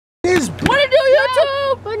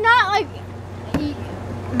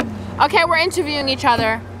Okay, we're interviewing each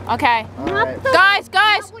other. Okay. Alright.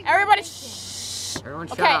 Guys, everybody shh. Everyone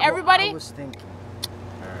shut Okay, up. everybody. I was thinking.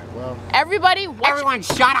 Alright, well. Everybody, Everyone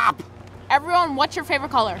shut up! everyone, what's your favorite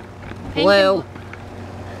color? Blue.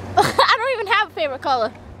 I don't even have a favorite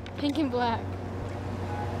color. Pink and black.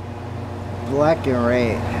 Black and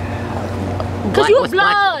red. Cause you What's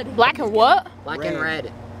blood. Black and what? Black and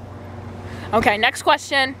red. Okay, next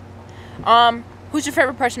question. Who's your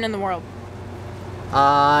favorite person in the world? You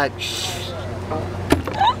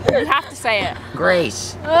have to say it.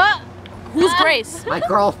 Grace. Who's Grace? My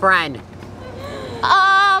girlfriend.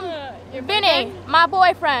 Vinny, my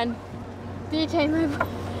boyfriend. DJ, my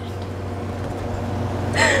boyfriend.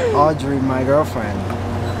 Audrey, my girlfriend.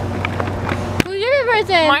 Who's your favorite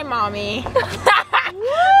person? My mommy.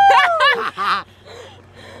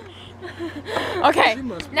 Okay,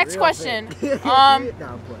 next question.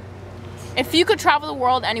 If you could travel the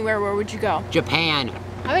world anywhere, where would you go? Japan.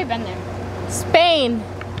 I've already been there. Spain.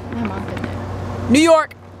 My mom's been there. New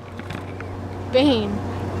York. Spain.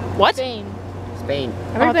 What? Spain. Spain.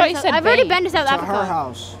 I thought you said I've already Bain. been to South To Africa. her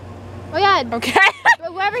house. Oh yeah. Okay.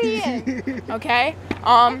 Wherever he is. Okay.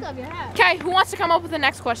 I love your hat. Okay, who wants to come up with the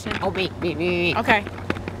next question? Oh, me. Okay. I'm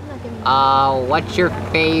not giving you- What's your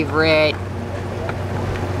favorite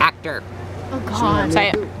actor? Oh god. Say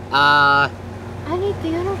it.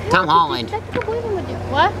 Anything, I don't care. Tom Holland. Technical boyfriend would do.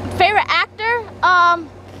 What? Favorite actor?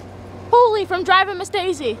 Hooley from Driving Miss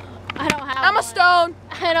Daisy. I don't have Emma one. Stone.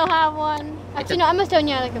 I don't have one. Actually, no, Emma Stone,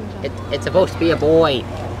 yeah, I like Emma Stone. It's supposed to be a boy.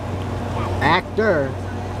 Actor.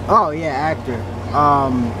 Oh yeah, actor.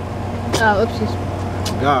 Oh,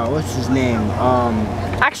 oopsies. God, what's his name?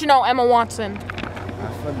 Actually, no, Emma Watson.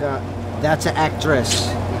 I forgot. That's an actress.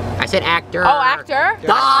 I said actor. Oh, actor?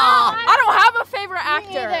 Duh! I don't have a favorite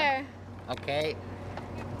Me actor. either. Okay.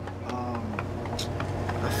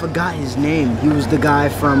 I forgot his name. He was the guy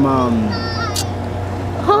from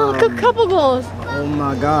Oh, couple goals. oh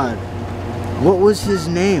my God. What was his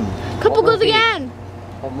name? Couple What goals movie? again.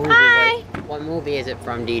 What movie? Hi. What movie is it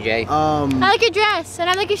from, DJ? I like your dress and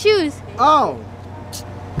I like your shoes. Oh,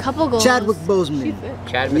 Couple goals. Chadwick Boseman.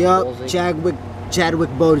 Chadwick Yup, Boseman. Chadwick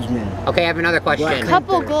Boseman. Okay, I have another question. Black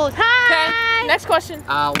Couple Panther. goals. Hi. Okay, next question.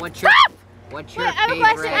 What's your Wait, favorite? I have a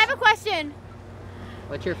question. I have a question.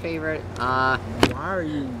 What's your favorite? Why are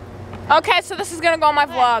you? Okay, so this is gonna go on my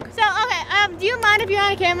vlog. So, okay, do you mind if you're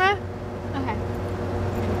on a camera? Okay.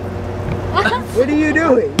 What are you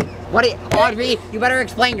doing? Audrey, you better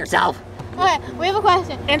explain yourself. Okay, we have a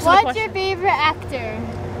question. Answer the What's question. your favorite actor?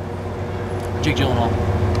 Jake Gyllenhaal.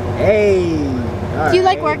 Hey. Do you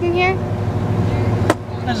like working here?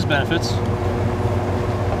 Has its benefits.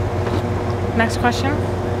 Next question.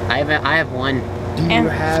 I have one. Do you And-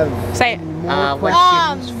 have Say it. any more what's-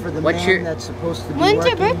 questions for the what's man your- that's supposed to be When's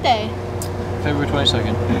your working? birthday? February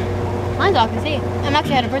 22nd. Mine's August 8th. I'm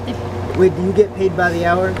actually had a birthday. Wait, do you get paid by the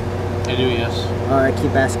hour? I do, yes. Alright,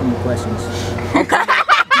 keep asking me questions.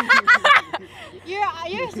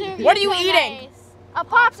 You're so, What are you so eating? Nice. A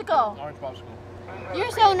popsicle. Orange popsicle.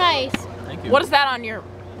 You're so nice. Thank you. What is that on your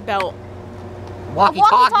belt?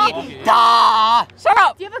 Walkie-talkie. walkie-talkie. Duh! Shut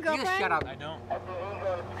up. Do you have a You girlfriend? shut up. I don't.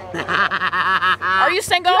 Are you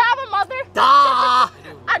single? Do you have a mother? Duh!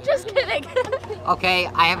 I'm just kidding. Okay,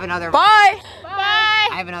 I have another. Bye. Bye.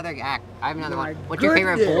 I have another My one. What's your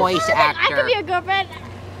favorite goodness. voice I actor? could be a girlfriend.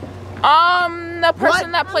 The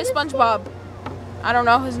person that plays SpongeBob. I don't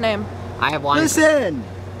know his name. I have one. Listen.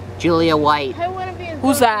 Julia White. I want to be a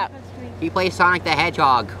Who's that? He plays Sonic the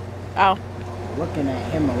Hedgehog. Oh. Looking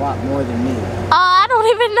at him a lot more than me. I don't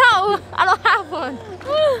even know. I don't have one.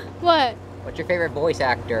 What? What's your favorite voice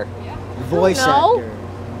actor? Voice know. actor.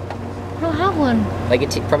 I don't have one. Like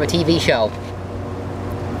from a TV show.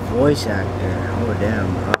 Voice actor. Oh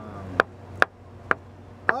damn.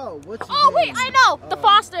 Oh, what's his Oh name? wait, I know. The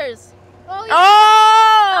Fosters. Oh yeah.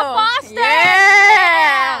 Oh. The Fosters.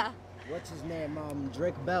 Yeah. What's his name?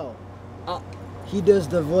 Drake Bell. Oh. He does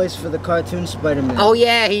the voice for the cartoon Spider-Man. Oh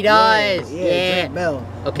yeah, he does. Yeah, Drake Bell.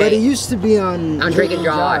 Okay. But he used to be on Drake and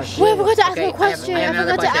Josh. Wait, I forgot to ask Okay, him a question. I have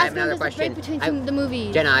another forgot to question, I have ask him another there's a break question. between the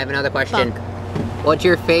movies. Jenna, I have another question. Fuck. What's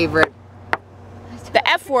your favorite? The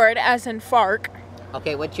F word, as in fark.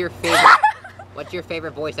 Okay, what's your favorite? What's your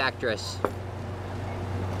favorite voice actress?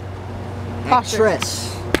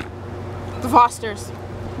 Actress. The Fosters.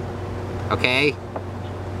 Okay.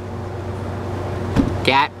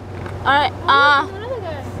 Cat. Alright,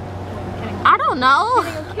 I don't know.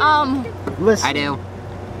 Listen. I do.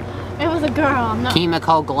 It was a girl. I'm not.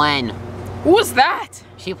 Kimiko Glenn. Who was that?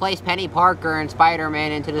 She plays Penny Parker in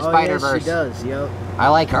Spider-Man Into the Oh, Spider-Verse. yes, she does, yo. I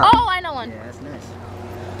like her. Oh, I know one. Yeah, that's nice.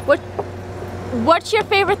 What's your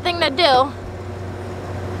favorite thing to do?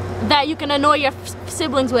 that you can annoy your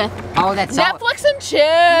siblings with? Oh, that's so. Netflix and chill. No.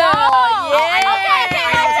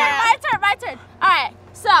 Yeah. Okay, my turn. All right,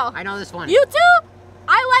 so I know this one. YouTube.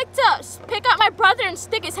 I like to pick up my brother and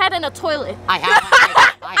stick his head in a toilet. I have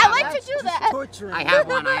one. I like to do that. Torturing. I have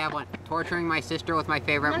one. Torturing my sister with my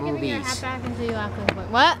favorite I'm not giving your hat movies. back until you ask me.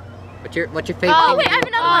 What? What's your favorite Oh thing wait, to I have do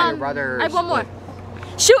another with one. your brother? I have one more.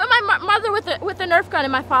 Shooting my mother with a Nerf gun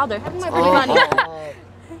and my father. That's pretty funny. Oh.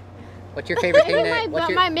 What's your favorite thing to? What's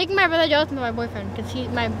your? Making my brother jealous with my boyfriend because he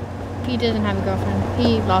doesn't have a girlfriend.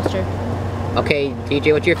 He lost her. Okay,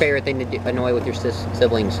 DJ, what's your favorite thing to do, annoy with your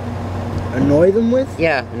siblings? Annoy them with?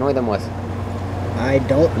 Yeah, annoy them with. I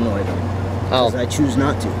don't annoy them. Because I choose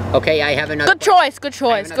not to. Okay, I have another. Good choice. Good I have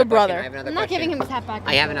choice. another Good brother. question, I have another I'm not giving question. him his hat back.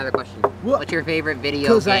 I have another question. What? What's your favorite video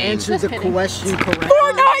Because game? I answered the question correctly.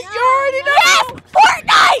 Fortnite. You already know. Yes.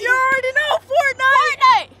 Fortnite. You already know.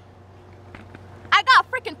 Fortnite. I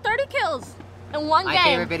got freaking 30 kills in one My game.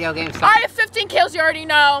 favorite video game. I have 15 kills. You already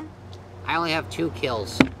know. I only have 2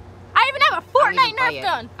 kills. I even have a I don't Fortnite even play Nerf it.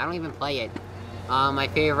 gun. I don't even play it. My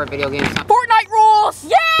favorite video game is Fortnite rules.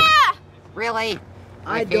 Yeah! Really?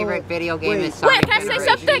 My I favorite don't- video game wait. is Sonic Wait, can I say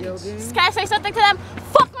something? Generations. Can I say something to them?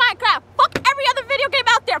 Fuck Minecraft. Fuck every other video game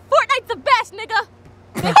out there. Fortnite's the best, nigga.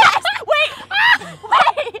 Bitch ass.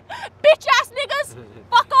 Wait. Bitch ass niggas.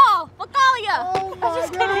 Fuck all. Fuck all of ya. Oh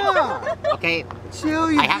my god! Okay,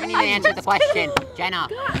 Chill, you I haven't even answered the question. Jenna,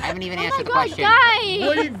 I haven't even answered the question. Guy.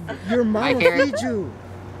 What did your mama favorite- feed you?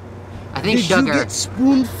 I think Did sugar. you get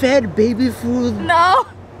spoon-fed baby food? No.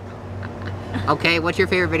 Okay, what's your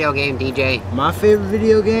favorite video game, DJ? My favorite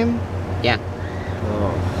video game? Yeah.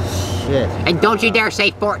 Oh, shit. And don't you dare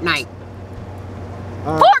say Fortnite.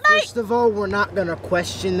 Fortnite! First of all, we're not gonna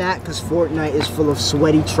question that because Fortnite is full of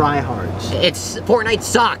sweaty tryhards. Fortnite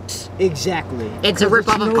sucks. Exactly. It's a 'Cause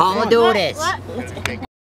ripoff of no Call of fun. Duty. What?